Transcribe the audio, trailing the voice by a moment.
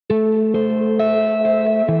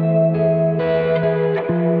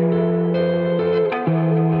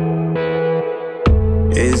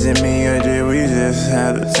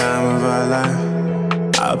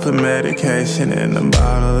put medication in a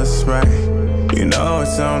bottle of spray. You know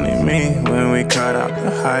it's only me when we cut out the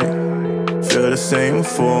hype. Feel the same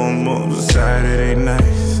full moons on Saturday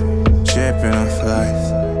nights. Shipping on flights,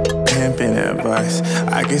 pimpin' advice.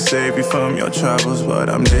 I can save you from your troubles, but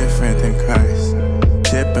I'm different than Christ.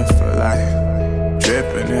 Tipping for life,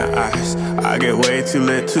 dripping in ice. I get way too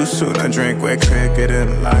lit too soon, I drink way quicker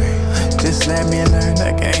than light. Just let me learn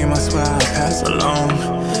the game, I swear I'll pass along.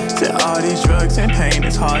 To all these drugs and pain,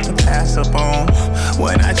 it's hard to pass up on.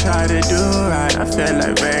 When I try to do right, I feel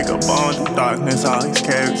like vagabond. The darkness always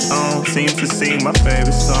carries on. Seems to sing my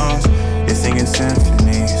favorite songs. It's singing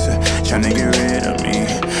symphonies, trying to get rid of me.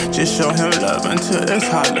 Just show him love until it's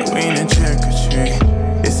Halloween and trick or treat.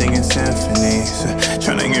 It's singing symphonies,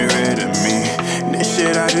 trying to get rid of me. This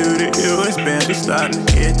shit I do to you is barely starting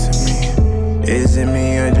to get to me. Is it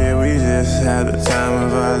me or did we just have the time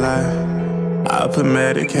of our life? I put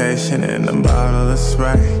medication in a bottle of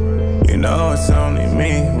spray. You know it's only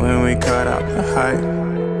me when we cut out the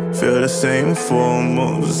hype. Feel the same full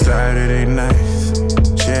moons on Saturday nights.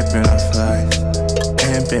 Shipping on flights,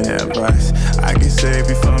 pimpin' advice. I can save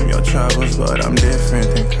you from your troubles, but I'm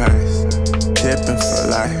different than Christ. Tipping for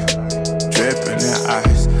life, dripping in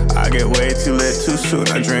ice. I get way too lit too soon,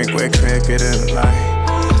 I drink way quicker than light.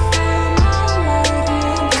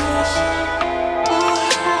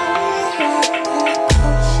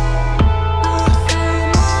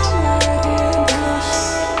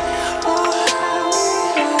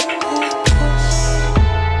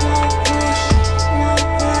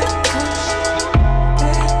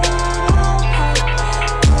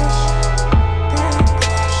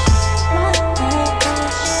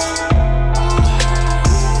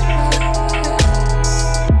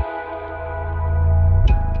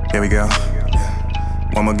 Here we go,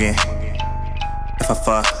 one more again. If I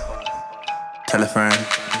fuck, tell a friend,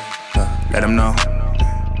 let them know,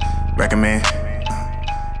 recommend.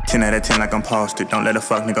 10 out of 10 like I'm posted, don't let a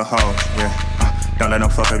fuck nigga hold, yeah. Don't let him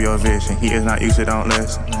fuck up your vision, he is not used to, don't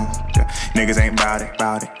listen, yeah. Niggas ain't bout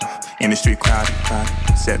it, in the street crowded.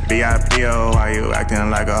 Said B.I.B.O. why you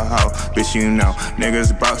acting like a hoe? Bitch, you know,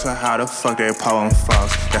 niggas broke, so how the fuck they poem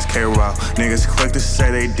false? That's K-Roll. Niggas quick to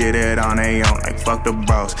say they did it on their own, like fuck the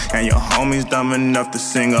bros. And your homies dumb enough to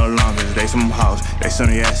sing along, cause they some hoes, they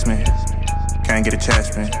some yes men. Can't get a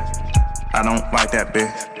chest man. I don't like that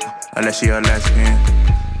bitch, unless she a lesbian.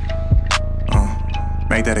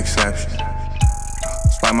 Make that exception.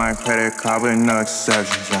 Swipe my credit card with no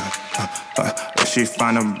exceptions, if she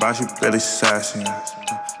find a bar, she really sassy.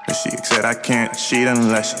 But she said I can't cheat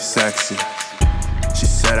unless she's sexy. She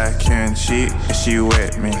said I can't cheat if she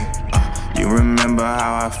with me. You remember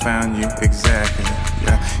how I found you? Exactly,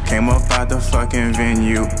 yeah. Came up out the fucking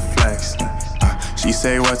venue, flexing. She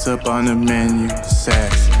say what's up on the menu,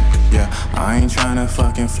 sexy. Yeah, I ain't tryna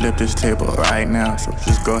fucking flip this table right now, so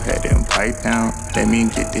just go ahead and pipe down. Let me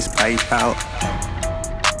get this pipe out.